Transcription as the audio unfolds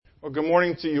Well, good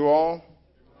morning to you all.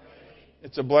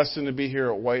 It's a blessing to be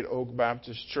here at White Oak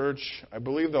Baptist Church. I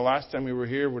believe the last time we were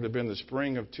here would have been the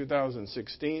spring of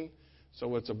 2016,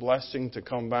 so it's a blessing to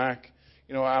come back.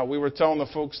 We were telling the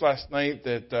folks last night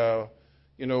that,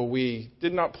 we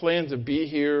did not plan to be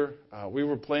here. We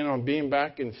were planning on being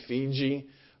back in Fiji.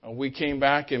 We came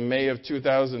back in May of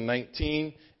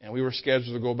 2019, and we were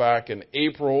scheduled to go back in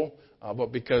April,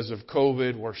 but because of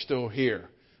COVID, we're still here.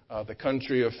 The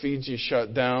country of Fiji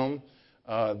shut down.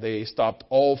 They stopped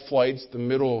all flights the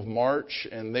middle of March,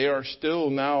 and they are still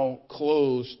now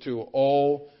closed to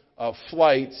all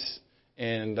flights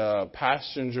and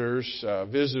passengers,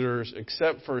 visitors,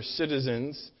 except for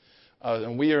citizens.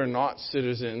 And we are not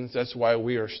citizens. That's why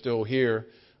we are still here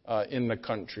in the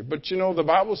country. But the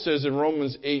Bible says in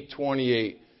Romans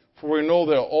 8:28, for we know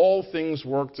that all things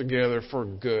work together for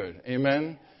good.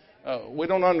 Amen? We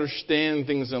don't understand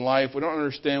things in life. We don't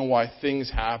understand why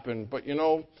things happen. But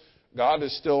God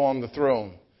is still on the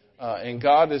throne. And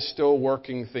God is still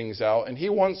working things out. And He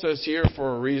wants us here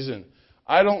for a reason.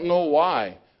 I don't know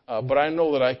why, but I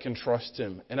know that I can trust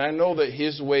Him. And I know that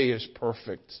His way is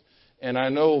perfect. And I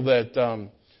know that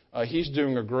He's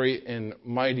doing a great and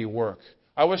mighty work.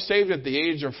 I was saved at the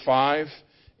age of 5.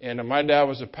 And my dad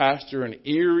was a pastor in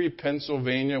Erie,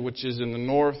 Pennsylvania, which is in the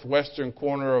northwestern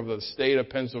corner of the state of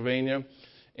Pennsylvania.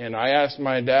 And I asked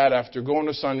my dad after going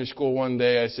to Sunday school one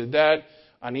day, I said, Dad,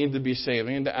 I need to be saved.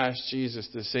 I need to ask Jesus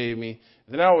to save me.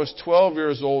 Then I was 12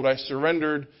 years old. I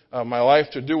surrendered my life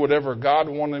to do whatever God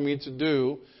wanted me to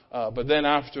do. But then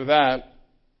after that,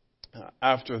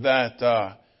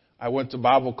 I went to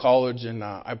Bible college and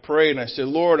I prayed and I said,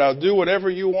 Lord, I'll do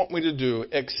whatever you want me to do,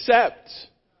 except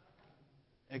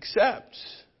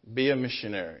be a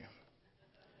missionary.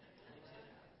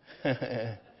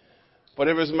 But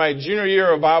it was my junior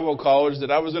year of Bible college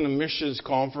that I was in a missions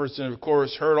conference and, of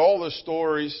course, heard all the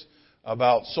stories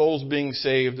about souls being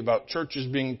saved, about churches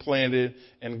being planted,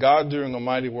 and God doing a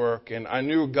mighty work. And I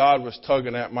knew God was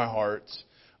tugging at my heart.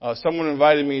 Someone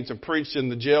invited me to preach in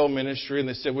the jail ministry, and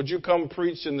they said, would you come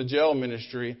preach in the jail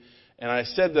ministry? And I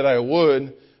said that I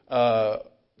would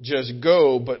just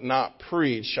go but not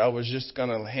preach. I was just going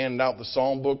to hand out the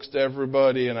psalm books to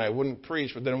everybody and I wouldn't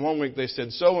preach. But then one week they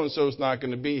said, so-and-so's not going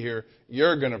to be here.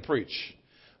 You're going to preach.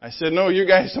 I said, no, you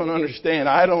guys don't understand.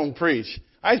 I don't preach.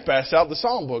 I pass out the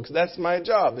psalm books. That's my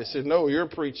job. They said, no, you're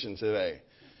preaching today.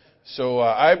 So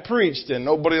I preached and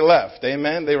nobody left.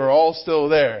 Amen. They were all still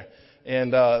there.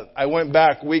 And I went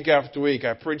back week after week.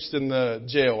 I preached in the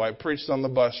jail. I preached on the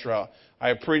bus route.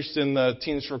 I preached in the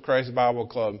Teens for Christ Bible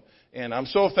Club. And I'm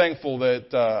so thankful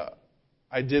that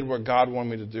I did what God wanted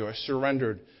me to do. I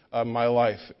surrendered my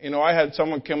life. I had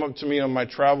someone come up to me on my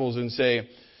travels and say,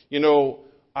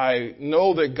 I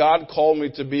know that God called me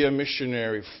to be a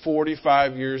missionary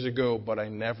 45 years ago, but I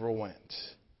never went.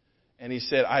 And he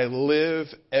said, I live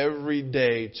every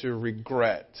day to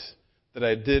regret that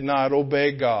I did not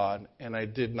obey God and I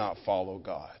did not follow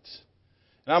God.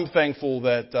 And I'm thankful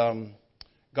that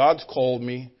God's called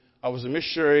me. I was a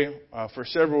missionary for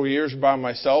several years by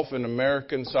myself in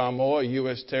American Samoa,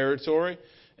 U.S. territory.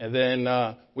 And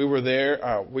then we were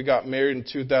there. We got married in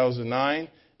 2009.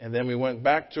 And then we went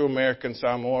back to American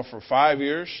Samoa for 5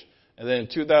 years. And then in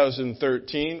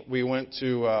 2013, we went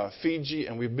to Fiji.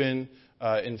 And we've been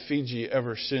in Fiji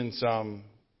ever since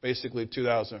basically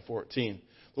 2014.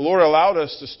 The Lord allowed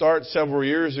us to start several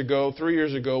years ago. 3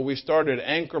 years ago, we started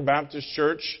Anchor Baptist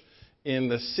Church in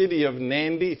the city of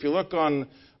Nandi. If you look on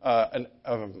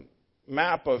a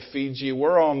map of Fiji,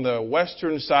 we're on the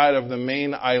western side of the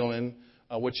main island,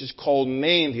 which is called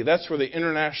Nandi. That's where the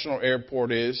international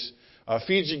airport is.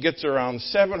 Fiji gets around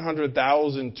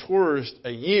 700,000 tourists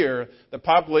a year. The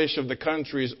population of the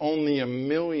country is only 1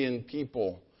 million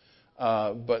people.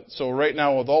 But so right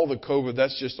now with all the COVID,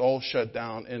 that's just all shut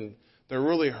down. And they're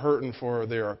really hurting for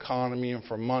their economy and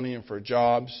for money and for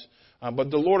jobs. But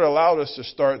the Lord allowed us to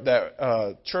start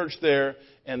that church there.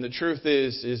 And the truth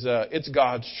is it's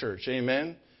God's church.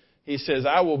 Amen. He says,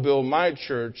 I will build my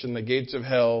church and the gates of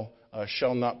hell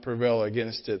shall not prevail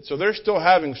against it. So they're still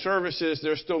having services.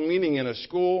 They're still meeting in a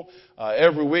school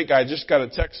every week. I just got a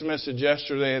text message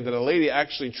yesterday that a lady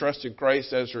actually trusted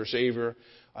Christ as her Savior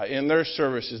in their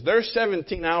services. They're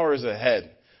 17 hours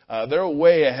ahead. They're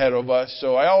way ahead of us.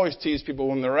 So I always tease people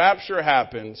when the rapture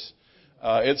happens,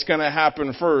 it's going to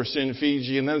happen first in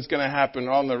Fiji and then it's going to happen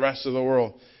on the rest of the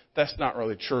world. That's not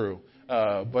really true.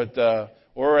 But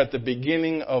we're at the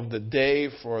beginning of the day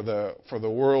for the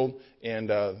world, and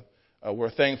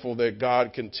we're thankful that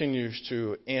God continues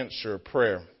to answer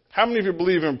prayer. How many of you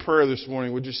believe in prayer this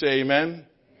morning? Would you say amen?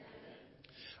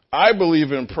 I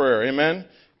believe in prayer. Amen.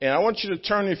 And I want you to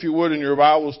turn, if you would, in your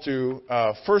Bibles to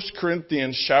 1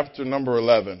 Corinthians chapter number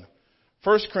 11.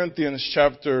 1 Corinthians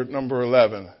chapter number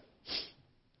 11.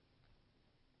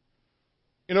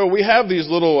 You know, we have these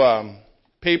little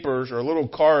papers or little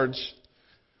cards.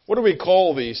 What do we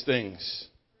call these things?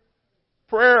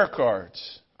 Prayer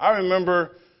cards. I remember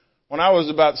when I was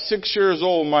about 6 years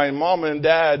old, my mom and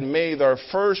dad made our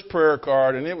first prayer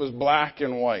card, and it was black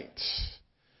and white.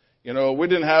 You know, we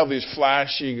didn't have these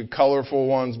flashy, colorful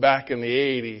ones back in the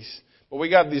 80s, but we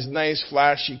got these nice,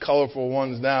 flashy, colorful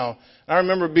ones now. I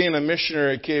remember being a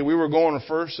missionary kid. We were going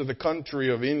first to the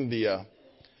country of India,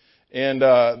 and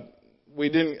we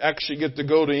didn't actually get to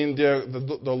go to India.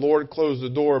 The Lord closed the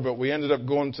door, but we ended up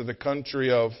going to the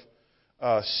country of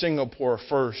Singapore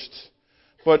first.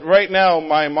 But right now,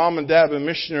 my mom and dad have been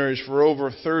missionaries for over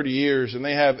 30 years, and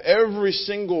they have every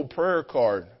single prayer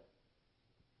card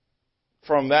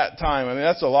from that time. I mean,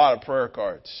 that's a lot of prayer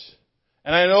cards.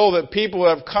 And I know that people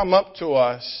have come up to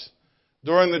us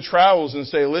during the travels and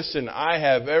say, listen, I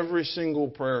have every single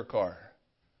prayer card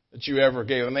that you ever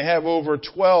gave. And they have over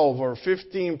 12 or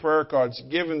 15 prayer cards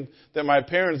given that my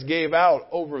parents gave out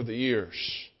over the years.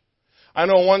 I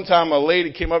know one time a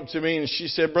lady came up to me and she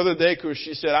said, Brother Daku,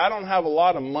 she said, I don't have a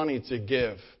lot of money to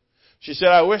give. She said,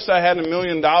 I wish I had $1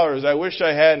 million. I wish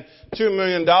I had $2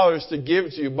 million to give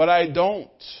to you, but I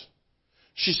don't.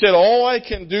 She said, all I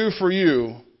can do for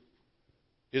you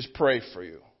is pray for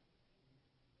you.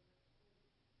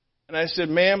 And I said,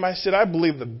 ma'am, I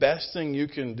believe the best thing you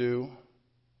can do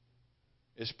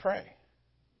is pray.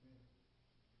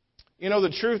 You know,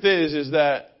 the truth is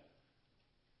that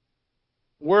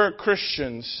we're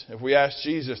Christians if we ask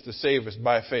Jesus to save us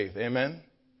by faith. Amen?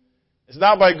 It's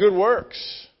not by good works.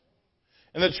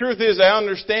 And the truth is, I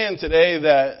understand today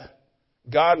that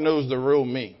God knows the real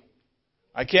me.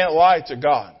 I can't lie to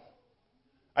God.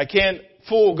 I can't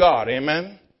fool God.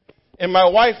 Amen? And my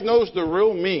wife knows the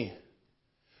real me.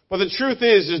 But the truth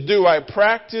is do I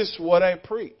practice what I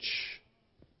preach?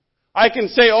 I can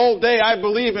say all day I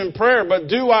believe in prayer, but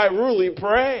do I really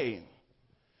pray?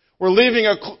 We're living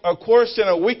of course, in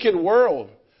a wicked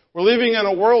world. We're living in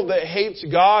a world that hates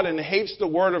God and hates the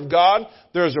Word of God.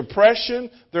 There's oppression.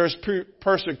 There's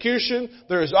persecution.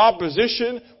 There's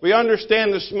opposition. We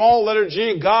understand the small letter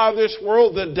G, God of this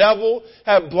world, the devil,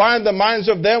 have blinded the minds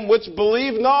of them which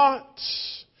believe not.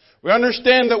 We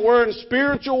understand that we're in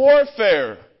spiritual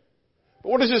warfare. But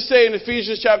what does it say in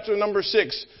Ephesians chapter number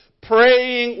 6?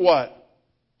 Praying what?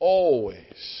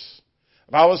 Always.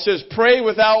 The Bible says pray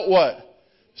without what?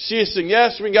 Ceasing.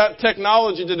 Yes, we got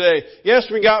technology today. Yes,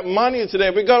 we got money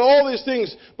today. We got all these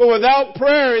things. But without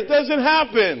prayer, it doesn't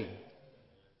happen.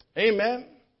 Amen.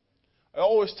 I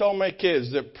always tell my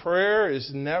kids that prayer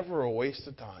is never a waste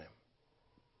of time.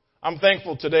 I'm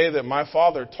thankful today that my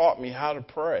father taught me how to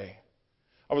pray.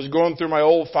 I was going through my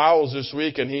old files this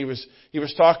week, and he was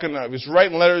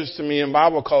writing letters to me in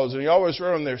Bible college, and he always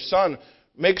wrote on there, son,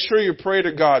 make sure you pray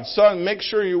to God. Son, make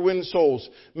sure you win souls.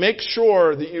 Make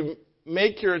sure that you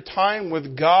make your time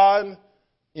with God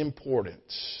important.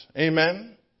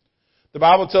 Amen. The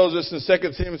Bible tells us in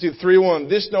 2 Timothy 3:1,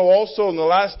 this know also in the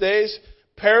last days,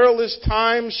 perilous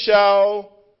times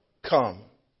shall come.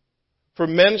 For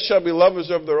men shall be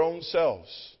lovers of their own selves.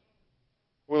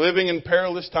 We're living in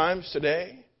perilous times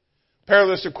today.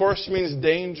 Perilous, of course, means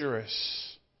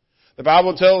dangerous. The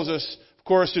Bible tells us, of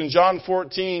course, in John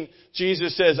 14,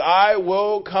 Jesus says, I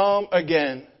will come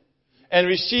again and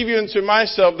receive you into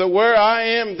myself, that where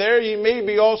I am, there ye may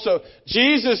be also.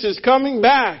 Jesus is coming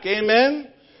back. Amen?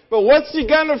 But what's He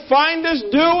going to find us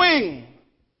doing?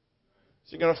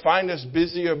 Is He going to find us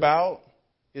busy about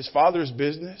His Father's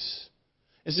business?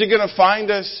 Is He going to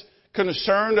find us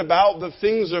concerned about the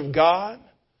things of God?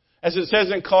 As it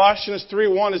says in Colossians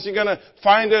 3:1, is He going to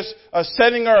find us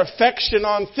setting our affection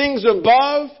on things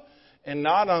above and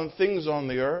not on things on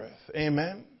the earth?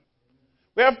 Amen?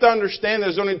 We have to understand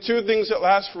there's only two things that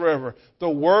last forever. The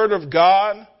Word of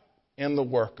God and the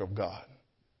work of God.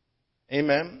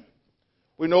 Amen?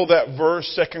 We know that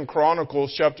verse, 2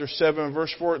 Chronicles chapter 7,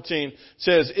 verse 14,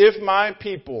 says, if my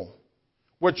people,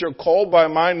 which are called by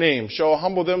my name, shall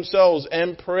humble themselves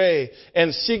and pray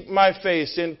and seek my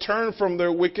face and turn from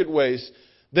their wicked ways,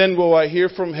 then will I hear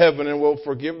from heaven and will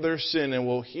forgive their sin and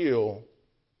will heal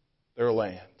their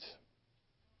land.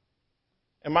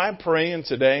 Am I praying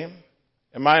today?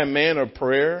 Am I a man of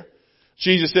prayer?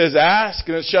 Jesus says, ask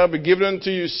and it shall be given unto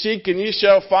you. Seek and ye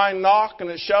shall find. Knock and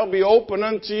it shall be opened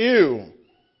unto you.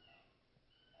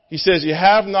 He says, ye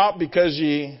have not because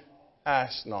ye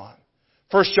ask not.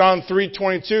 1 John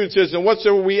 3:22, it says, and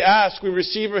whatsoever we ask, we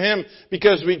receive of Him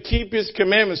because we keep His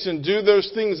commandments and do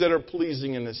those things that are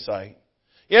pleasing in His sight.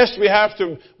 Yes, we have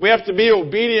to be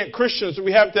obedient Christians.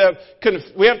 We have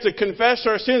to confess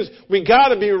our sins. We got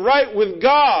to be right with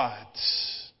God.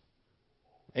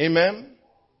 Amen.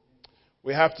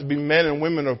 We have to be men and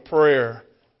women of prayer.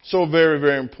 So very,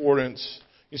 very important.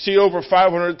 You see, over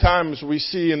 500 times we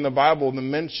see in the Bible the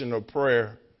mention of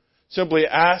prayer. Simply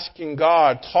asking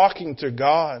God, talking to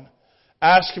God.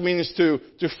 Ask means to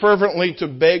fervently to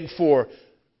beg for.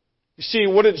 You see,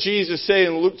 what did Jesus say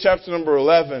in Luke chapter number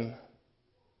 11?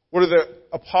 What did the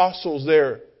apostles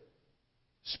there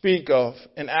speak of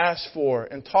and ask for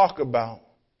and talk about?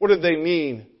 What did they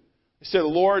mean? They said,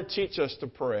 Lord, teach us to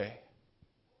pray.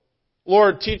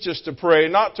 Lord, teach us to pray,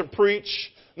 not to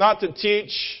preach, not to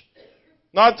teach,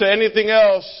 not to anything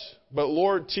else, but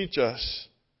Lord, teach us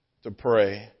to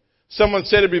pray. Someone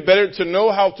said it'd be better to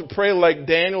know how to pray like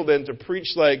Daniel than to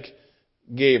preach like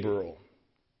Gabriel.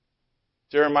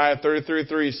 Jeremiah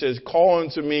 33:3 says, call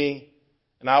unto me,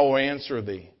 and I will answer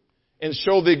thee, and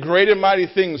show thee great and mighty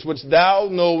things which thou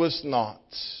knowest not.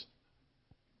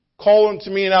 Call unto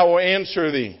me, and I will answer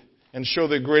thee, and show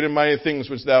thee great and mighty things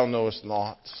which thou knowest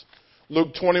not.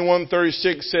 Luke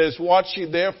 21:36 says, watch ye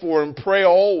therefore and pray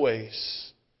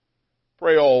always.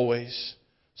 Pray always.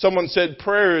 Someone said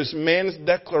prayer is man's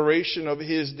declaration of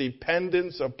his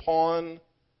dependence upon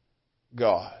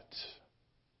God.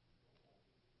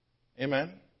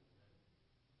 Amen.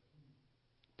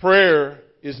 Prayer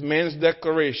is man's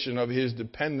declaration of his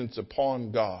dependence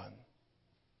upon God.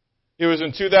 It was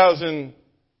in 2000,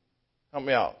 help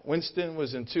me out, Winston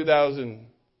was in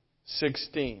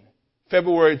 2016.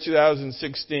 February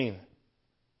 2016.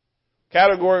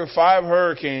 Category 5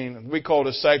 hurricane, we call it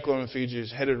a cyclone in Fiji,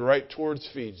 is headed right towards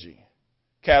Fiji.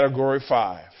 Category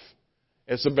 5.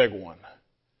 It's a big one.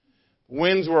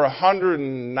 Winds were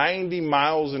 190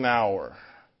 miles an hour.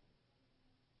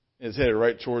 It's headed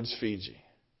right towards Fiji.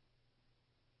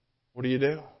 What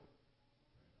do?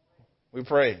 We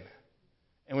prayed.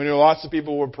 And we knew lots of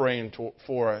people were praying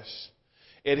for us.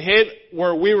 It hit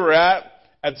where we were at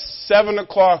 7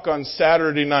 o'clock on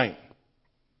Saturday night.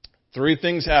 3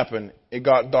 things happened. It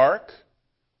got dark,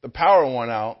 the power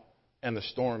went out, and the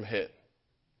storm hit.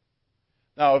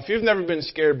 Now, if you've never been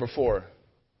scared before,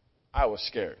 I was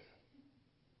scared.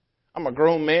 I'm a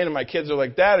grown man, and my kids are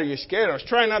like, Dad, are you scared? I was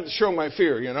trying not to show my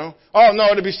fear, you know. Oh, no,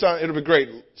 it'll be great,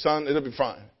 son. It'll be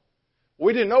fine.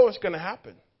 We didn't know it was going to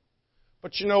happen.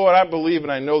 But you know what? I believe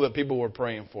and I know that people were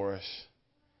praying for us.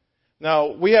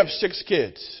 Now, we have 6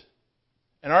 kids.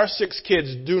 And our 6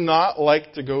 kids do not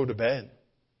like to go to bed.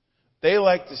 They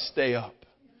like to stay up.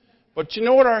 But you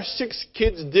know what our 6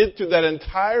 kids did through that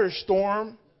entire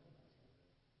storm?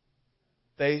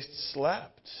 They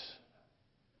slept.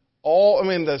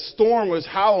 The storm was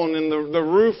howling and the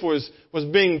roof was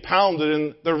being pounded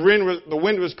and the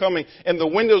wind was coming and the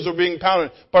windows were being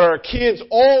pounded. But our kids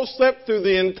all slept through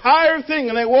the entire thing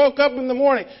and they woke up in the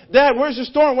morning. Dad, where's the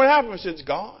storm? What happened? I said, it's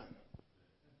gone.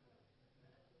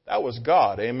 That was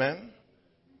God. Amen.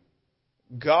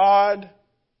 God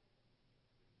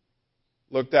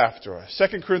looked after us.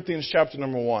 2 Corinthians chapter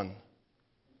number 1.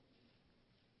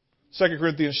 2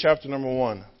 Corinthians chapter number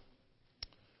 1.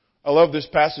 I love this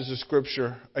passage of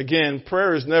Scripture. Again,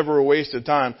 prayer is never a waste of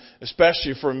time,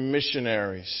 especially for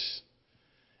missionaries.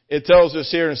 It tells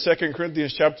us here in 2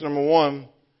 Corinthians chapter number 1,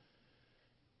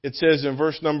 it says in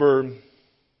verse number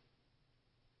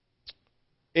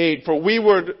 8, for we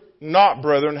would not,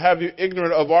 brethren, have you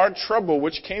ignorant of our trouble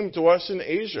which came to us in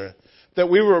Asia, that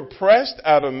we were pressed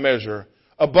out of measure,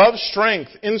 above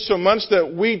strength, insomuch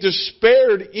that we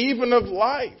despaired even of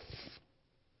life.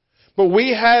 But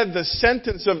we had the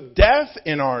sentence of death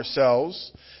in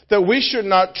ourselves, that we should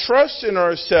not trust in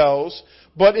ourselves,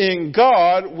 but in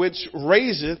God which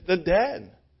raiseth the dead,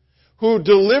 who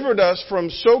delivered us from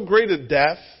so great a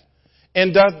death,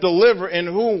 and doth deliver, in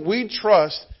whom we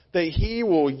trust that he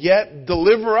will yet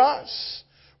deliver us.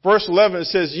 Verse 11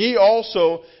 says, ye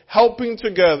also helping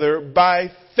together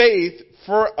by faith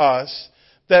for us,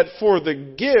 that for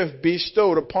the gift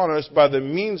bestowed upon us by the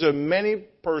means of many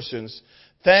persons,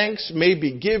 thanks may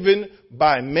be given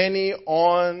by many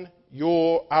on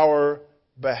our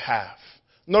behalf.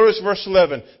 Notice verse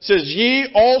 11. It says, ye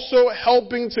also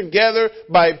helping together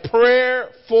by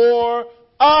prayer for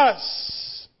us.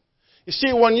 You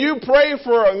see, when you pray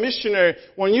for a missionary,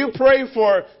 when you pray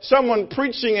for someone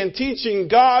preaching and teaching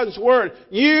God's Word,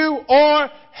 you are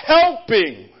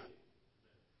helping.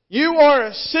 You are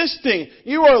assisting.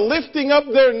 You are lifting up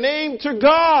their name to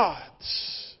God.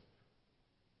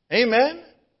 Amen?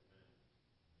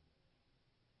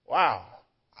 Wow.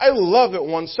 I love it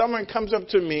when someone comes up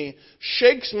to me,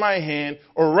 shakes my hand,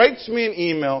 or writes me an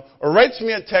email, or writes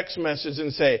me a text message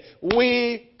and say,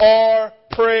 "We are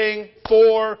praying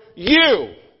for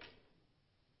you."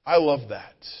 I love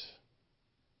that.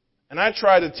 And I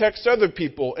try to text other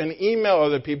people and email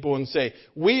other people and say,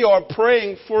 "We are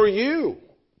praying for you.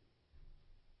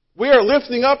 We are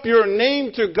lifting up your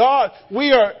name to God.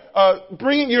 We are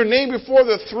bringing your name before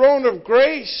the throne of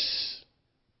grace."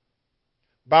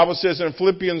 The Bible says in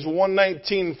Philippians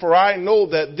 1:19, "For I know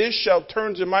that this shall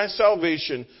turn to my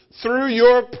salvation through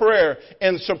your prayer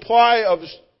and supply of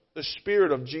the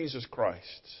Spirit of Jesus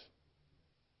Christ."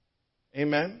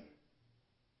 Amen.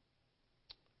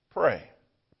 Pray.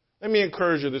 Let me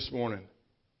encourage you this morning.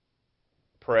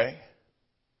 Pray.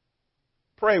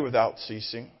 Pray without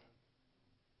ceasing.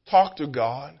 Talk to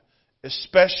God,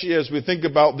 especially as we think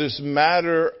about this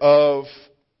matter of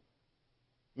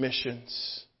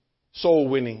missions, soul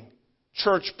winning,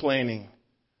 church planning.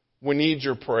 We need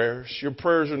your prayers. Your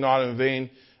prayers are not in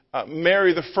vain.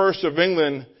 Mary the First of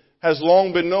England has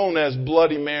long been known as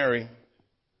Bloody Mary.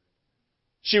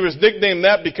 She was nicknamed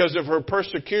that because of her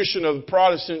persecution of the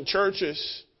Protestant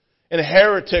churches and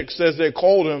heretics, as they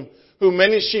called them, who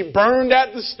many she burned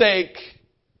at the stake.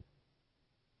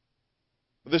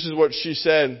 This is what she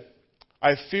said: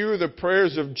 "I fear the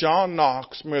prayers of John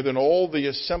Knox more than all the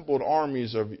assembled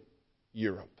armies of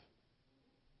Europe."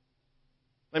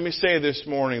 Let me say this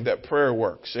morning that prayer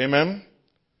works. Amen?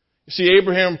 You see,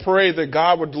 Abraham prayed that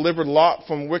God would deliver Lot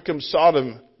from wicked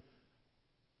Sodom.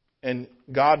 And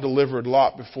God delivered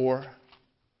Lot before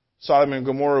Sodom and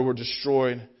Gomorrah were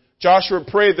destroyed. Joshua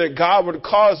prayed that God would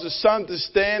cause the sun to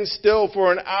stand still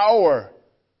for an hour.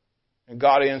 And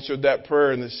God answered that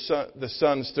prayer, and the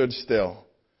sun stood still.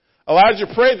 Elijah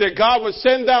prayed that God would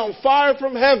send down fire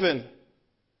from heaven.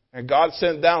 And God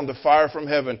sent down the fire from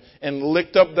heaven and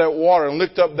licked up that water and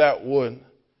licked up that wood.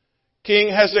 King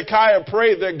Hezekiah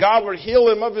prayed that God would heal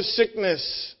him of his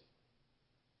sickness.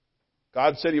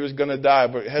 God said he was going to die,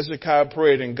 but Hezekiah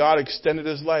prayed, and God extended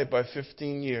his life by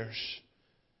 15 years.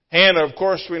 Hannah, of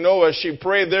course, we know, as she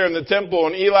prayed there in the temple,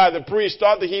 and Eli the priest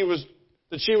thought that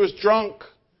she was drunk.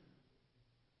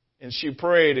 And she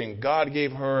prayed, and God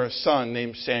gave her a son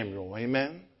named Samuel.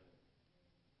 Amen?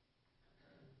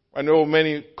 I know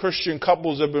many Christian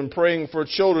couples have been praying for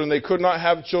children. They could not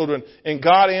have children, and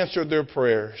God answered their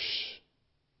prayers.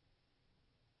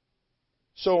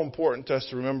 So important to us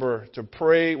to remember to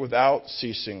pray without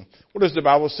ceasing. What does the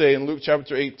Bible say in Luke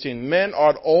chapter 18? Men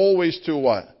ought always to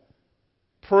what?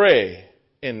 Pray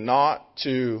and not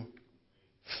to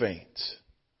faint.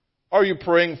 Are you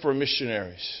praying for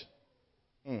missionaries?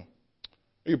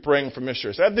 Are you praying for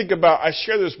missionaries? I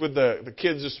share this with the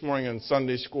kids this morning in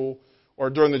Sunday school or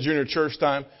during the junior church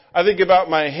time. I think about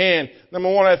my hand.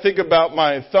 Number one, I think about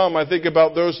my thumb. I think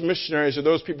about those missionaries or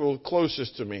those people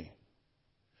closest to me.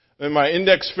 In my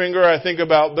index finger, I think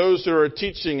about those who are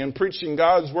teaching and preaching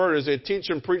God's Word. As they teach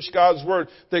and preach God's Word,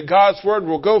 that God's Word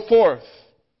will go forth.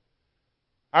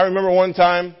 I remember one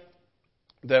time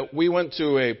that we went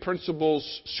to a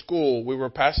principal's school. We were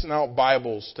passing out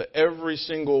Bibles to every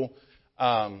single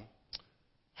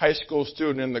high school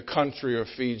student in the country of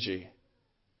Fiji.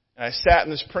 And I sat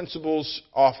in this principal's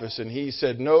office, and he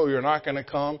said, "No, you're not going to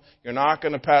come. You're not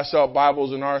going to pass out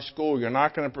Bibles in our school. You're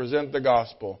not going to present the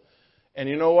gospel." And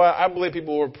you know what? I believe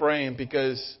people were praying,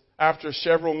 because after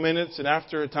several minutes and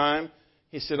after a time,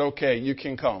 he said, "Okay, you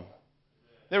can come."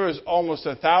 There was almost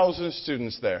 1,000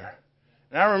 students there.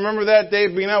 And I remember that day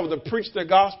being able to preach the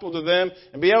gospel to them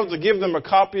and be able to give them a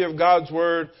copy of God's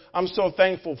Word. I'm so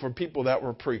thankful for people that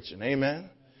were preaching. Amen.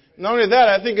 Not only that,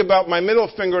 I think about my middle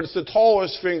finger. It's the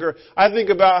tallest finger. I think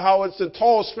about how it's the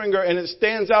tallest finger and it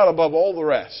stands out above all the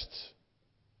rest.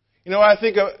 You know, I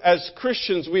think as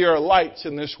Christians, we are lights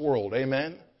in this world.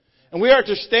 Amen. And we are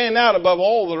to stand out above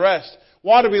all the rest.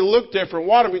 Why do we look different?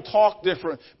 Why do we talk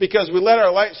different? Because we let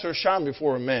our light so shine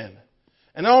before men.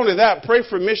 And not only that, pray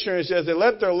for missionaries as they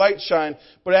let their light shine,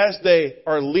 but as they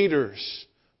are leaders.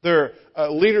 They're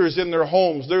leaders in their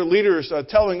homes. They're leaders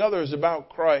telling others about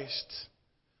Christ.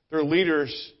 They're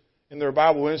leaders in their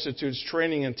Bible institutes,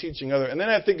 training and teaching others. And then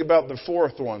I think about the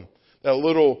fourth one. That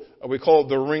little, we call it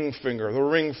the ring finger. The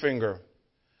ring finger.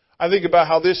 I think about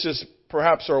how this is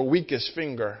perhaps our weakest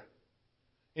finger.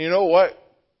 And you know what?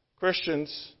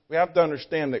 Christians, we have to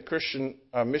understand that Christian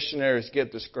missionaries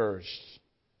get discouraged.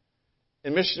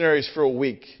 And missionaries feel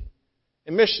weak.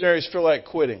 And missionaries feel like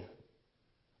quitting.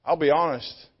 I'll be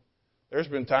honest. There's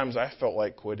been times I felt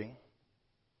like quitting.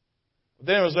 But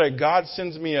then it was like God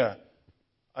sends me a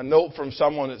note from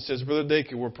someone that says, "Brother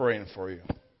Daku, we're praying for you."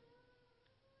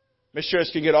 Missionaries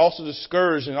can get also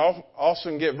discouraged and also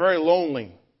can get very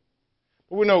lonely.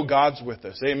 But we know God's with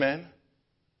us. Amen.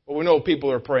 But we know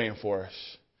people are praying for us.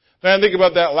 Then I think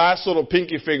about that last little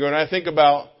pinky finger, and I think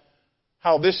about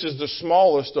how this is the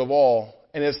smallest of all,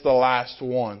 and it's the last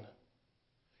one.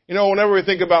 You know, whenever we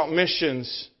think about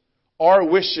missions, our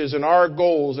wishes and our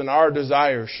goals and our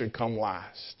desires should come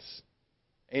last.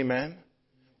 Amen.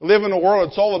 We live in a world,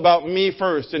 it's all about me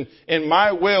first, and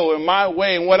my will and my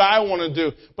way and what I want to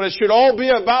do. But it should all be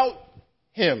about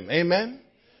Him. Amen.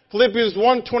 Philippians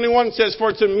 1:21 says,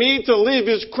 "For to me to live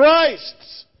is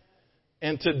Christ,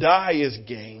 and to die is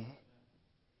gain."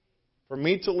 For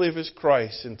me to live is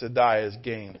Christ, and to die is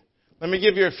gain. Let me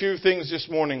give you a few things this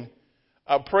morning.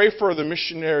 Pray for the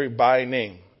missionary by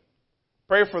name.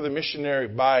 Pray for the missionary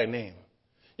by name.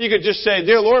 You could just say,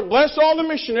 "Dear Lord, bless all the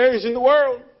missionaries in the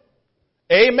world."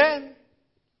 Amen.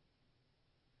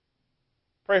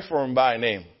 Pray for them by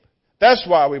name. That's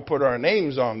why we put our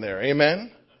names on there.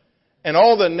 Amen. And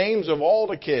all the names of all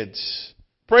the kids.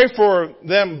 Pray for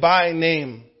them by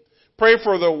name. Pray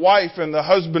for the wife and the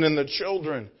husband and the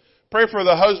children. Pray for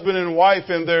the husband and wife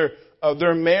and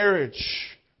their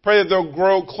marriage. Pray that they'll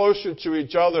grow closer to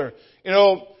each other. You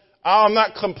know, I'm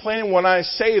not complaining when I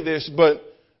say this, but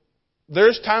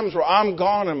there's times where I'm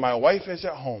gone and my wife is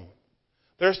at home.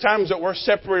 There's times that we're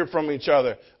separated from each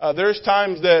other. There's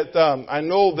times that I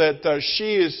know that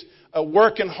she is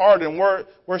working hard and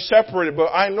we're separated,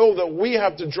 but I know that we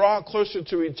have to draw closer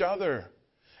to each other.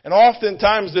 And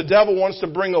oftentimes the devil wants to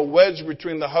bring a wedge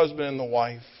between the husband and the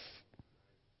wife.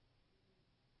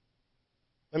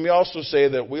 Let me also say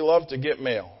that we love to get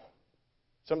mail.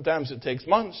 Sometimes it takes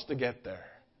months to get there,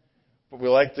 but we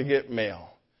like to get mail.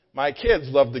 My kids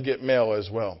love to get mail as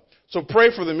well. So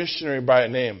pray for the missionary by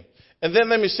name. And then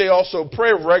let me say also,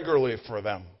 pray regularly for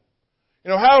them. You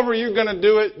know, however you're going to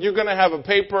do it, you're going to have a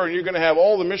paper and you're going to have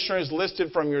all the missionaries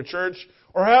listed from your church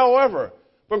or however.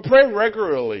 But pray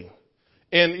regularly.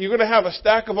 And you're going to have a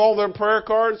stack of all their prayer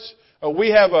cards.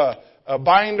 We have a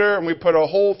binder and we put a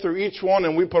hole through each one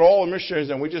and we put all the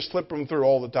missionaries and we just flip them through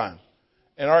all the time.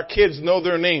 And our kids know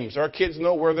their names. Our kids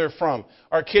know where they're from.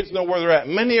 Our kids know where they're at.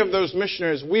 Many of those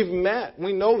missionaries we've met.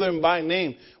 We know them by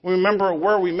name. We remember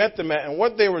where we met them at and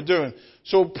what they were doing.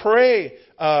 So pray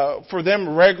for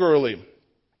them regularly.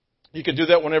 You can do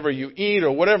that whenever you eat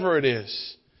or whatever it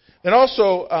is. And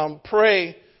also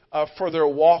pray for their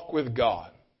walk with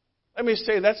God. Let me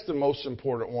say that's the most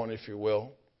important one, if you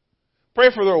will. Pray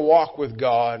for their walk with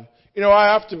God. You know,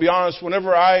 I have to be honest,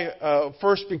 whenever I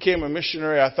first became a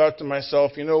missionary, I thought to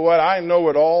myself, you know what, I know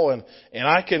it all and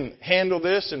I can handle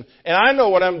this and I know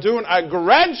what I'm doing. I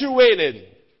graduated.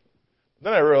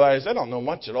 Then I realized I don't know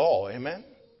much at all. Amen.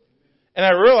 And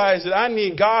I realized that I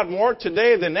need God more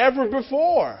today than ever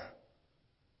before.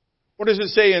 What does it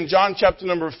say in John chapter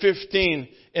number 15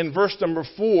 in verse number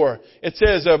 4? It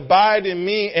says, "Abide in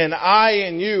me and I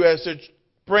in you, as the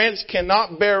branch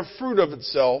cannot bear fruit of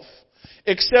itself,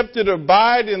 except it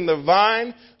abide in the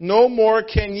vine, no more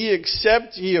can ye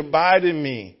except ye abide in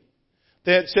me."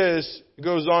 Then it says, it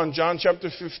goes on, John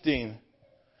chapter 15,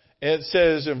 and it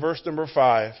says in verse number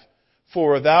 5,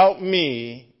 "For without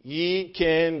me ye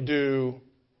can do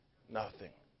nothing."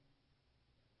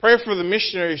 Pray for the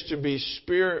missionaries to be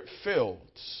Spirit-filled.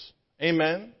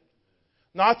 Amen.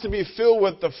 Not to be filled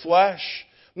with the flesh,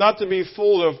 not to be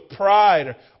full of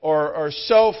pride or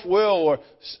self-will or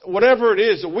whatever it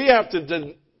is. We have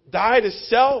to die to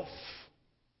self.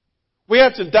 We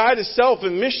have to die to self,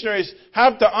 and missionaries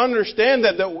have to understand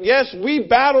that yes, we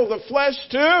battle the flesh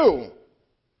too.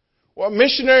 Well,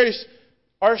 missionaries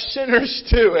are sinners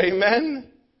too. Amen.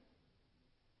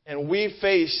 And we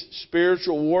face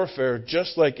spiritual warfare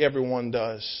just like everyone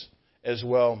does as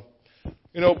well.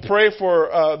 You know, pray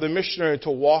for the missionary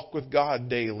to walk with God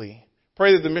daily.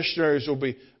 Pray that the missionaries will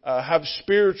have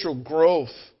spiritual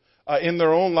growth in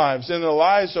their own lives, in the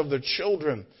lives of their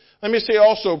children. Let me say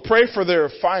also, pray for their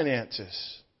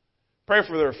finances. Pray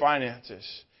for their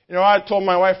finances. You know, I told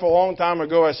my wife a long time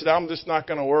ago, I said, I'm just not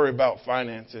going to worry about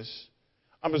finances.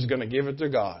 I'm just going to give it to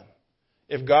God.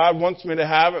 If God wants me to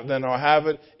have it, then I'll have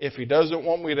it. If He doesn't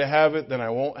want me to have it, then I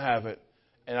won't have it.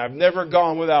 And I've never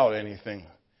gone without anything.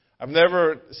 I've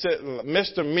never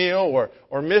missed a meal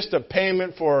or missed a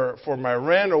payment for my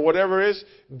rent or whatever it is.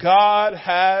 God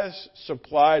has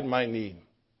supplied my need.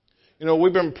 You know,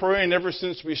 we've been praying ever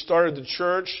since we started the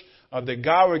church that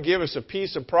God would give us a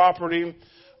piece of property.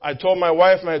 I told my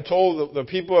wife and I told the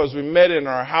people as we met in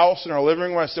our house in our living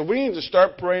room, I said, we need to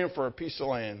start praying for a piece of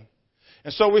land.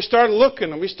 And so we started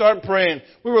looking and we started praying.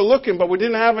 We were looking, but we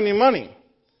didn't have any money.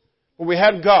 But we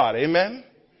had God. Amen?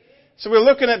 So we were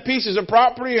looking at pieces of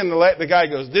property and the guy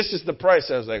goes, this is the price.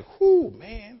 I was like, whoo,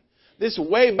 man. this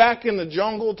way back in the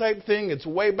jungle type thing. It's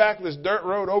way back, this dirt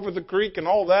road over the creek and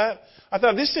all that. I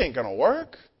thought, this ain't going to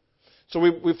work. So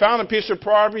we found a piece of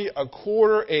property, a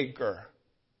 1/4 acre.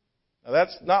 Now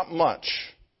that's not much,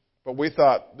 but we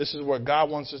thought this is what God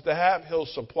wants us to have. He'll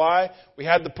supply. We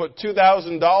had to put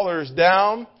 $2,000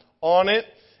 down on it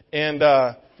and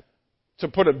to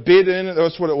put a bid in.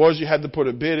 That's what it was. You had to put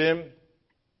a bid in.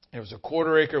 It was a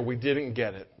 1/4 acre. We didn't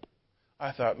get it.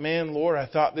 I thought, man, Lord, I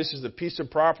thought this is the piece of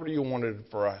property you wanted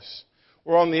for us.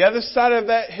 Where on the other side of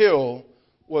that hill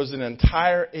was an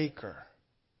entire acre.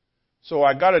 So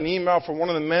I got an email from one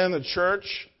of the men in the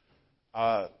church.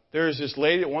 There's this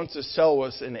lady that wants to sell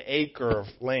us an acre of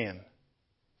land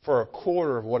for a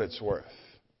 1/4 of what it's worth.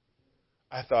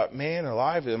 I thought, man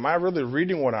alive, am I really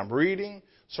reading what I'm reading?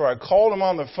 So I called him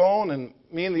on the phone, and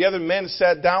me and the other men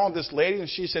sat down with this lady, and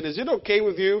she said, is it okay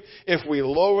with you if we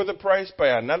lower the price by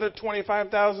another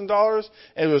 $25,000?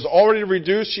 And it was already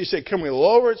reduced. She said, can we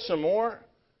lower it some more?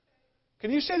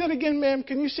 Can you say that again, ma'am?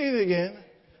 Can you say that again?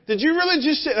 Did you really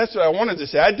just say? That's what I wanted to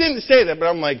say. I didn't say that, but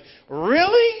I'm like,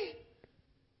 really?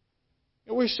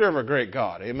 We serve a great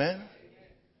God. Amen.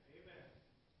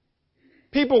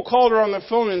 People called her on the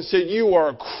phone and said, you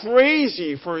are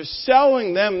crazy for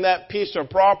selling them that piece of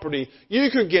property.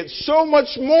 You could get so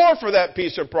much more for that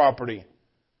piece of property.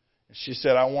 She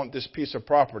said, I want this piece of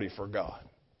property for God.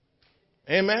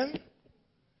 Amen.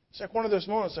 It's like one of those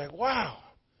moments like, wow.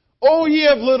 Oh, ye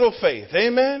of little faith.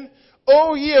 Amen.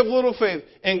 Oh, ye of little faith.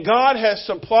 And God has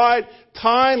supplied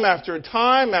time after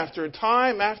time after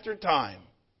time after time.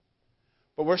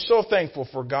 But we're so thankful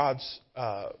for God's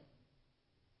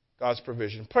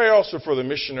provision. Pray also for the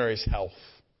missionaries' health.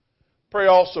 Pray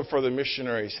also for the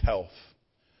missionaries' health.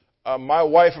 My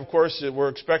wife, of course, we're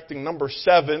expecting number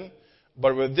 7.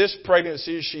 But with this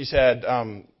pregnancy, she's had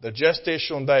the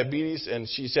gestational diabetes, and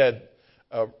she's had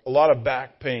a lot of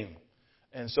back pain.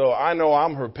 And so I know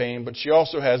I'm her pain, but she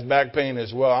also has back pain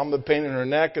as well. I'm the pain in her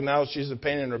neck, and now she's the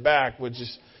pain in her back,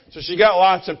 so she got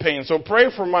lots of pain. So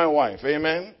pray for my wife.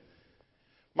 Amen.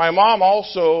 My mom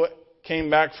also came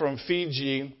back from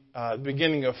Fiji at the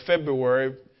beginning of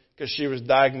February because she was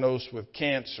diagnosed with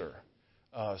cancer.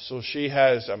 So she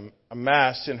has a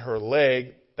mass in her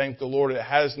leg. Thank the Lord it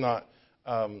has not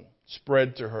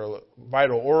spread to her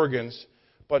vital organs.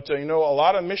 But, a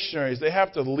lot of missionaries, they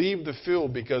have to leave the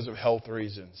field because of health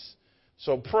reasons.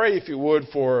 So pray, if you would,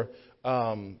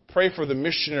 pray for the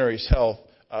missionaries' health.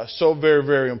 So very,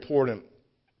 very important.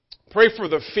 Pray for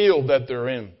the field that they're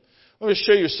in. Let me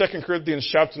show you 2 Corinthians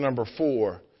chapter number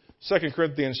 4. 2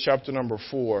 Corinthians chapter number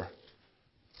 4.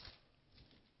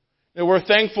 We're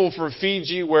thankful for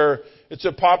Fiji, where it's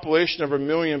a population of 1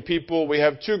 million people. We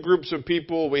have 2 groups of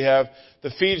people. We have the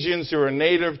Fijians who are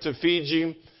native to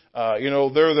Fiji. They're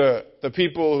the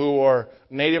people who are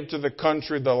native to the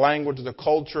country, the language, the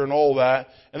culture, and all that.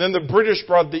 And then the British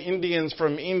brought the Indians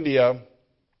from India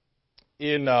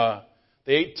in the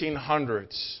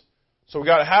 1800s. So we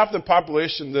got half the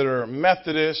population that are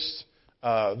Methodists.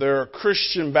 Their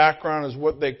Christian background is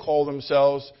what they call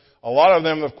themselves. A lot of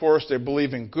them, of course, they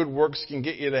believe in good works can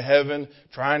get you to heaven,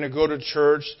 trying to go to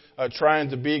church,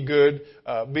 trying to be good,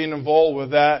 being involved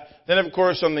with that. Then, of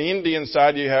course, on the Indian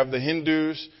side, you have the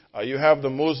Hindus, you have the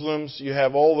Muslims, you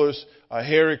have all those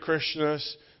Hare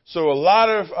Krishnas. So a lot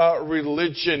of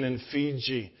religion in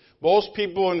Fiji. Most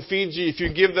people in Fiji, if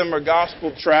you give them a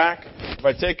gospel tract, if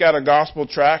I take out a gospel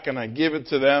tract and I give it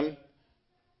to them,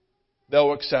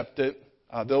 they'll accept it.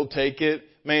 They'll take it.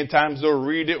 Many times they'll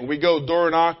read it. We go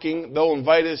door knocking. They'll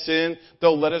invite us in.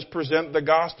 They'll let us present the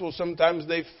gospel. Sometimes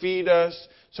they feed us.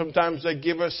 Sometimes they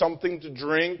give us something to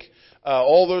drink.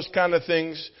 All those kind of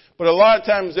things. But a lot of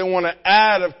times they want to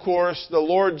add, of course, the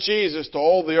Lord Jesus to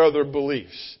all the other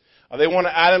beliefs. They want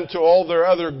to add Him to all their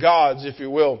other gods, if you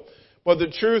will. But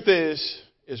the truth is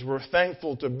we're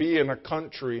thankful to be in a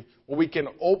country where we can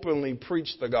openly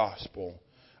preach the gospel.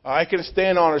 I can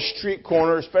stand on a street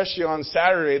corner, especially on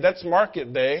Saturday. That's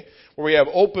market day, where we have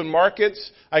open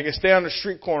markets. I can stand on a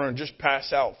street corner and just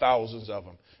pass out thousands of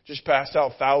them. Just pass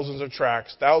out thousands of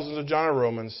tracts, thousands of John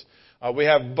Romans. We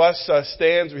have bus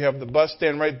stands. We have the bus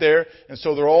stand right there. And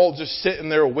so they're all just sitting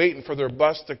there waiting for their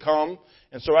bus to come.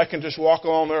 And so I can just walk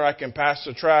along there. I can pass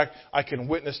the tract. I can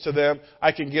witness to them.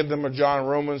 I can give them a John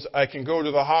Romans. I can go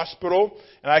to the hospital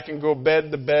and I can go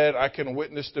bed to bed. I can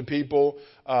witness to people.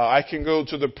 I can go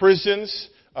to the prisons.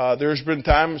 There's been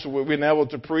times we've been able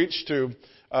to preach to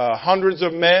hundreds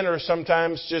of men or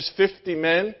sometimes just 50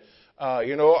 men.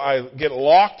 I get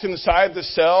locked inside the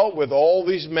cell with all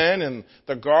these men, and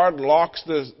the guard locks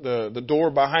the door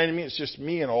behind me. It's just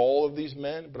me and all of these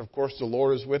men. But of course, the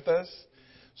Lord is with us.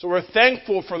 So we're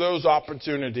thankful for those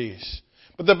opportunities.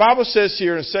 But the Bible says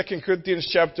here in 2 Corinthians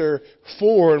chapter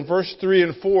 4 and verse 3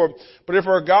 and 4, but if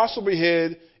our gospel be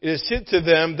hid, it is hid to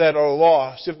them that are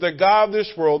lost. If the God of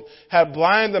this world have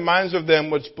blinded the minds of them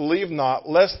which believe not,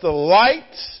 lest the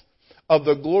light of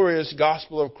the glorious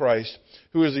gospel of Christ,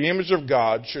 who is the image of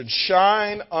God, should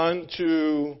shine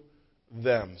unto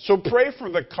them. So pray for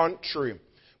the country.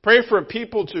 Pray for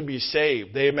people to be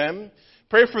saved. Amen.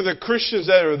 Pray for the Christians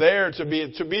that are there to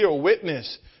be a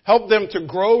witness. Help them to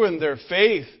grow in their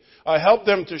faith. Help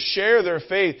them to share their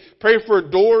faith. Pray for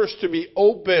doors to be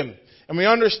open. And we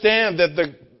understand that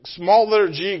the small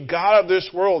letter G, God of this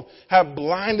world, have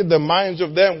blinded the minds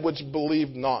of them which believe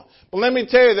not. But let me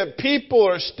tell you that people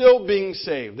are still being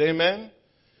saved. Amen.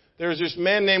 There's this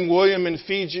man named William in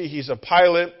Fiji. He's a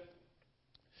pilot.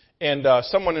 And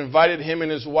someone invited him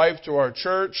and his wife to our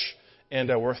church. And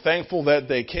we're thankful that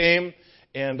they came.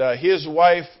 And his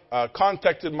wife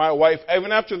contacted my wife.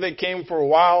 Even after they came for a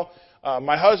while,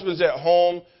 my husband's at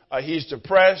home. He's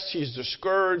depressed. He's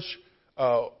discouraged.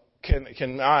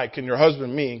 Can your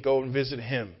husband, me, go and visit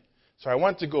him? So I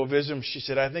went to go visit him. She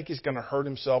said, I think he's going to hurt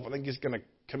himself. I think he's going to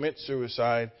commit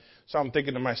suicide. So I'm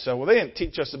thinking to myself, well, they didn't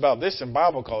teach us about this in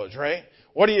Bible college, right?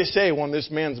 What do you say when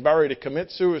this man's about ready to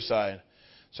commit suicide?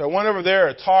 So I went over there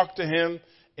and talked to him.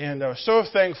 And I was so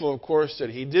thankful, of course, that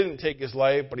he didn't take his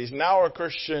life, but he's now a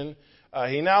Christian.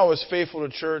 He now is faithful to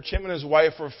church. Him and his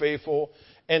wife are faithful.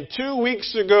 And 2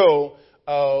 weeks ago,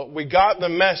 we got the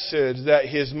message that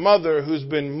his mother, who's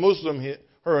been Muslim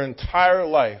her entire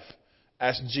life,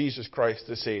 asked Jesus Christ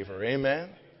to save her. Amen.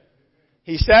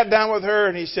 He sat down with her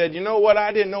and he said, you know what?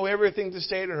 I didn't know everything to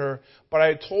say to her, but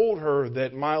I told her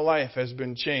that my life has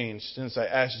been changed since I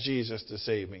asked Jesus to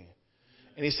save me.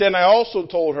 And he said, and I also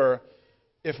told her,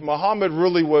 if Muhammad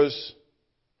really was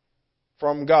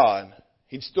from God,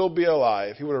 he'd still be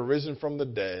alive. He would have risen from the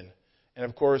dead. And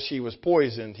of course, he was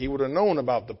poisoned. He would have known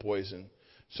about the poison.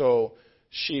 So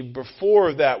she,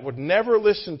 before that, would never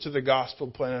listen to the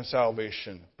gospel plan of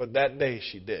salvation. But that day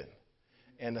she did.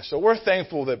 And so we're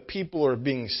thankful that people are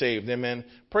being saved. Amen.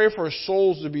 Pray for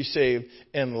souls to be saved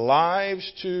and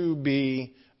lives to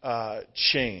be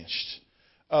changed.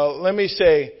 Let me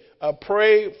say,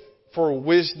 pray for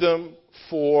wisdom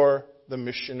for the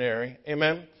missionary.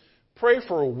 Amen. Pray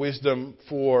for wisdom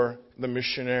for the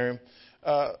missionary.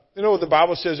 You know what the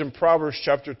Bible says in Proverbs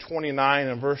chapter 29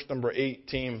 and verse number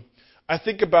 18. I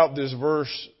think about this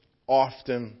verse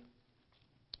often.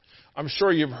 I'm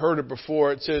sure you've heard it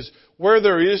before. It says, where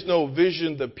there is no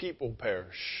vision, the people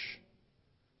perish.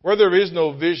 Where there is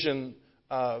no vision,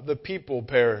 the people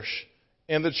perish.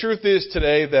 And the truth is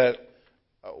today that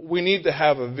we need to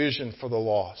have a vision for the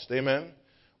lost. Amen.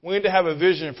 We need to have a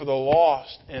vision for the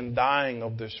lost and dying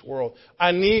of this world.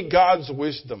 I need God's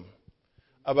wisdom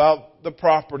about the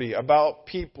property, about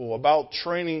people, about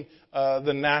training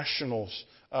the nationals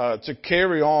to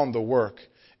carry on the work.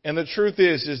 And the truth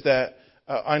is that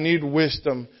I need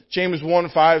wisdom. James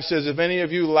 1:5 says, if any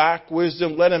of you lack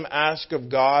wisdom, let him ask of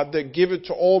God, that giveth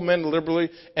to all men liberally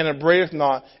and upbraideth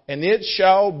not, and it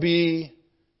shall be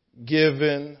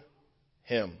given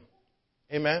him.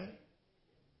 Amen.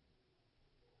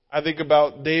 I think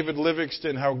about David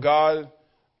Livingston, how God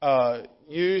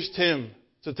used him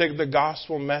to take the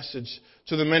gospel message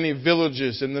to the many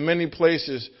villages and the many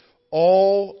places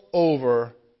all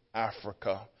over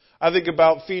Africa. I think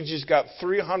about Fiji's got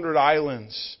 300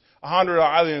 islands. 100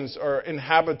 islands are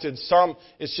inhabited. Some,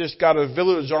 it's just got a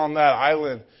village on that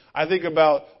island. I think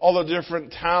about all the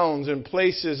different towns and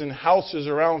places and houses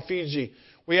around Fiji.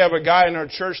 We have a guy in our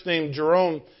church named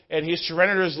Jerome, and he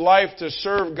surrendered his life to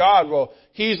serve God. Well,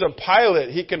 he's a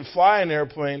pilot. He can fly an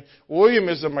airplane. William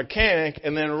is a mechanic.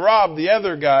 And then Rob, the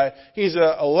other guy, he's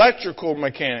an electrical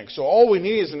mechanic. So all we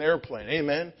need is an airplane.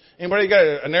 Amen. Anybody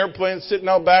got an airplane sitting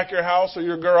out back of your house or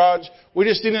your garage? We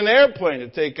just need an airplane to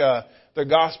take the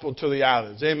gospel to the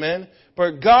islands. Amen.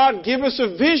 But God, give us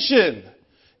a vision.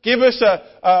 Give us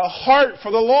a heart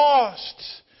for the lost.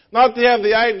 Not to have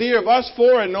the idea of us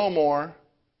four and no more.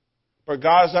 But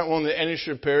God's not willing that any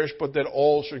should perish, but that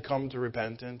all should come to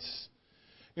repentance.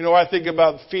 You know, I think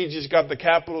about Fiji's got the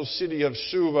capital city of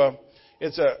Suva.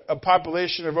 It's a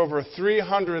population of over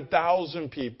 300,000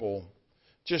 people.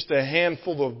 Just a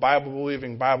handful of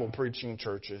Bible-believing, Bible-preaching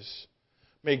churches.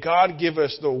 May God give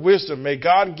us the wisdom. May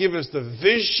God give us the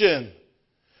vision.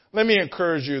 Let me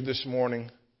encourage you this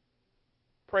morning.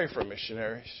 Pray for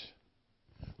missionaries.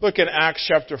 Look in Acts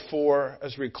chapter 4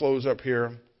 as we close up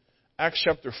here. Acts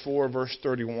chapter 4, verse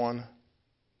 31.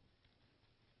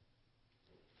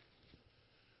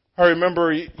 I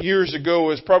remember years ago, it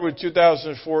was probably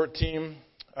 2014,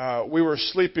 we were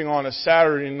sleeping on a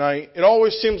Saturday night. It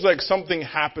always seems like something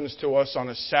happens to us on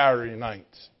a Saturday night.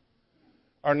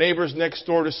 Our neighbors next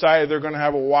door decided they're going to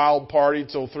have a wild party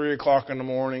till 3 o'clock in the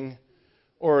morning.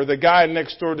 Or the guy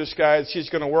next door decides he's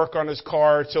going to work on his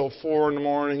car till 4 in the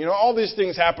morning. You know, all these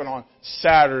things happen on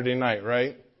Saturday night,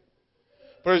 right?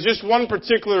 But it was just one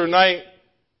particular night.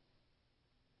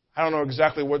 I don't know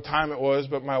exactly what time it was,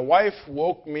 but my wife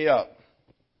woke me up.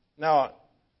 Now,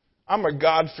 I'm a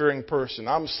God-fearing person.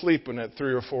 I'm sleeping at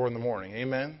 3 or 4 in the morning.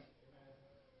 Amen?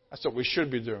 That's what we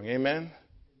should be doing. Amen?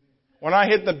 When I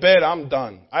hit the bed, I'm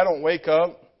done. I don't wake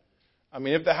up. I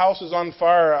mean, if the house is on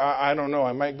fire, I don't know.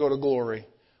 I might go to glory.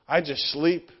 I just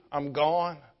sleep. I'm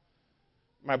gone.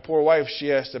 My poor wife, she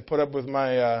has to put up with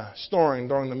my snoring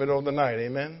during the middle of the night.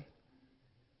 Amen?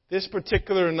 This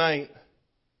particular night,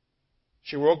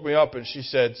 she woke me up and she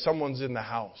said, someone's in the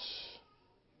house.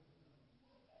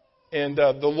 And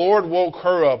the Lord woke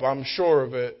her up, I'm sure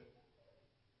of it.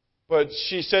 But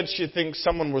she said she thinks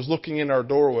someone was looking in our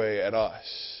doorway at us.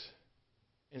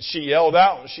 And she yelled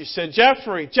out and she said,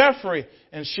 Jeffrey, Jeffrey.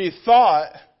 And she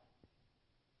thought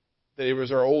that it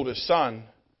was our oldest son,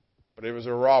 but it was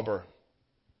a robber.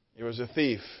 It was a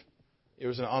thief. It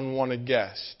was an unwanted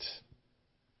guest.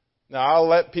 Now, I'll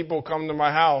let people come to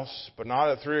my house, but not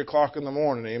at 3 o'clock in the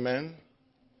morning. Amen?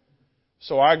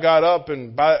 So I got up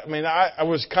and, I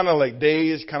was kind of like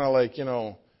dazed, kind of like,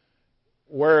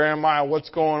 where am I? What's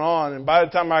going on? And by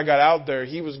the time I got out there,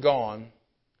 he was gone.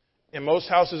 And most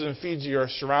houses in Fiji are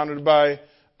surrounded by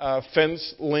chain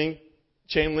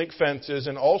link fences.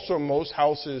 And also most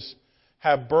houses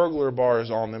have burglar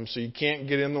bars on them, so you can't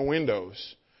get in the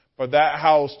windows. But that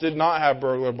house did not have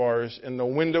burglar bars, and the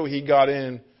window he got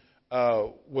in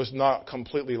was not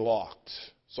completely locked.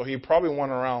 So he probably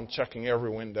went around checking every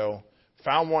window,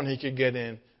 found one he could get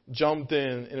in, jumped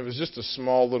in, and it was just a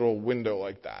small little window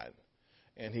like that.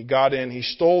 And he got in, he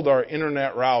stole our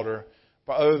internet router,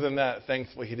 but other than that,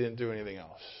 thankfully, he didn't do anything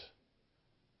else.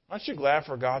 Aren't you glad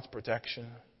for God's protection?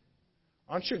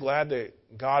 Aren't you glad that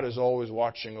God is always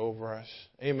watching over us?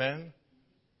 Amen?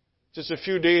 Just a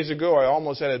few days ago, I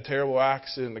almost had a terrible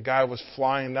accident. The guy was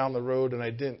flying down the road, and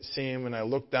I didn't see him, and I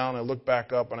looked down, I looked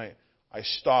back up, and I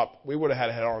stopped. We would have had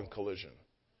a head-on collision.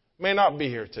 May not be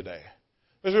here today.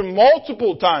 There's been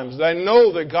multiple times that I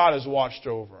know that God has watched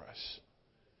over us.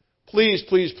 Please,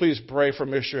 please, please pray for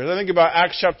missionaries. I think about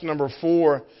Acts chapter number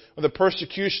 4, the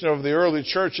persecution of the early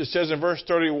church. It says in verse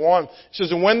 31, it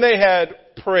says, and when they had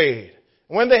prayed.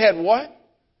 When they had what?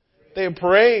 They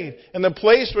prayed. And the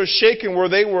place was shaken where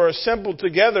they were assembled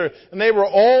together. And they were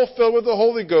all filled with the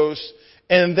Holy Ghost.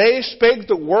 And they spake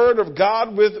the word of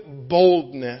God with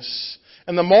boldness.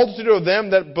 And the multitude of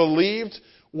them that believed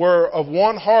were of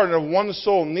one heart and of one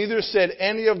soul. Neither said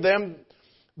any of them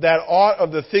that aught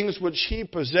of the things which he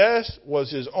possessed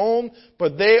was his own,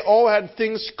 but they all had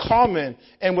things common,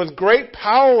 and with great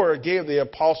power gave the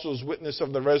apostles witness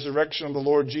of the resurrection of the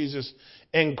Lord Jesus,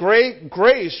 and great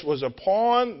grace was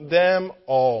upon them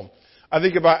all. I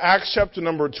think about Acts chapter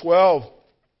number 12,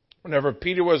 whenever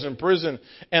Peter was in prison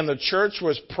and the church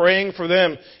was praying for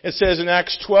them. It says in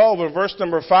Acts 12 and verse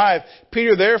number 5,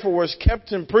 Peter therefore was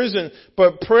kept in prison,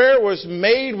 but prayer was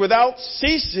made without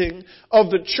ceasing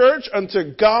of the church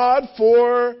unto God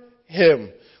for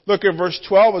him. Look at verse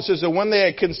 12. It says that when they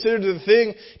had considered the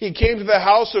thing, he came to the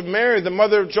house of Mary, the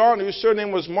mother of John, whose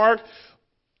surname was Mark,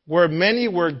 where many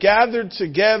were gathered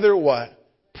together, what?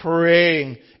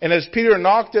 Praying. And as Peter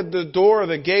knocked at the door of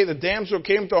the gate, the damsel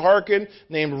came to hearken,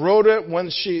 named Rhoda. When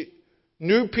she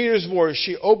knew Peter's voice,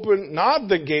 she opened not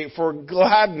the gate for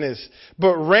gladness,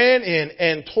 but ran in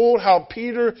and told how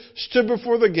Peter stood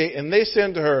before the gate. And they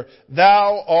said to her,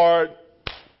 thou art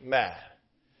mad.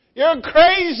 You're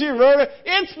crazy, Rhoda.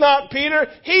 It's not Peter.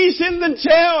 He's in the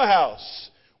jailhouse.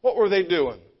 What were they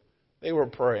doing? They were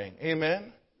praying.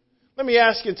 Amen. Let me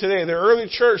ask you today, the early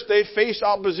church, they faced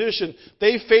opposition.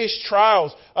 They faced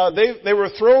trials. They were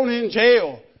thrown in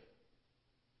jail.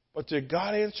 But did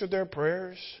God answer their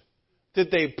prayers?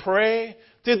 Did they pray?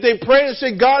 Did they pray and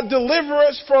say, God, deliver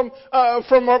us from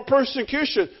our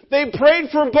persecution? They prayed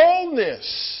for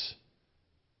boldness.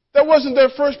 That wasn't their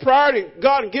first priority.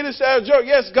 God, get us out of jail.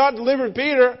 Yes, God delivered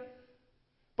Peter.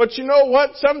 But you know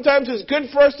what? Sometimes it's good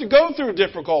for us to go through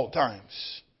difficult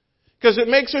times. Because it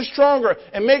makes us stronger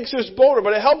and makes us bolder.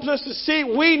 But it helps us to see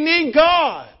we need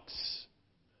God.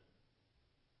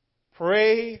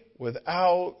 Pray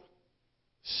without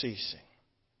ceasing.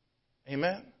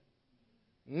 Amen?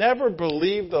 Never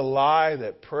believe the lie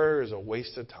that prayer is a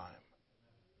waste of time.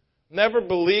 Never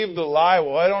believe the lie,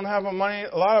 well, I don't have a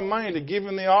lot of money to give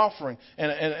in the offering.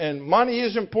 And money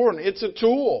is important. It's a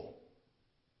tool.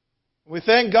 We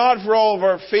thank God for all of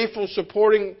our faithful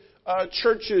supporting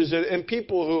churches and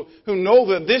people who know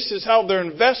that this is how their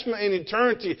investment in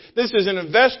eternity, this is an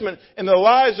investment in the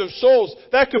lives of souls.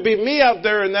 That could be me out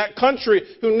there in that country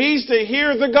who needs to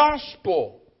hear the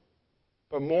gospel.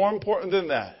 But more important than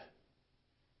that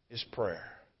is prayer.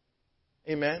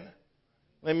 Amen.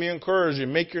 Let me encourage you.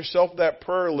 Make yourself that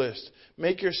prayer list.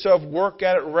 Make yourself work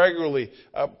at it regularly.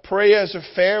 Pray as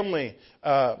a family.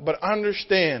 But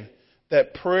understand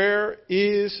that prayer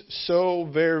is so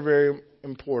very, very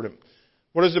important.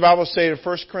 What does the Bible say in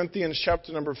 1 Corinthians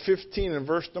chapter number 15 and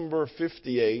verse number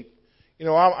 58? You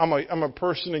know, I'm a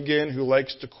person again who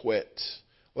likes to quit,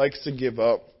 likes to give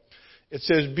up. It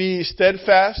says, be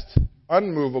steadfast,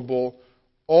 unmovable,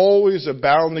 always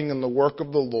abounding in the work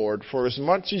of the Lord, for as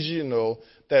much as you know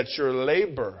that your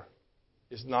labor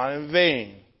is not in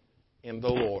vain in the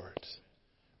Lord.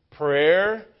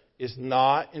 Prayer is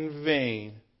not in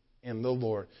vain in the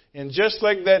Lord. And just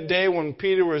like that day when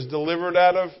Peter was delivered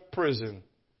out of prison,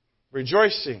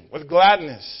 rejoicing with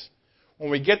gladness,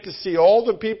 when we get to see all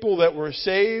the people that were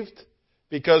saved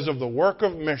because of the work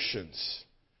of missions,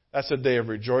 that's a day of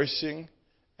rejoicing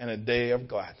and a day of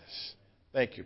gladness. Thank you.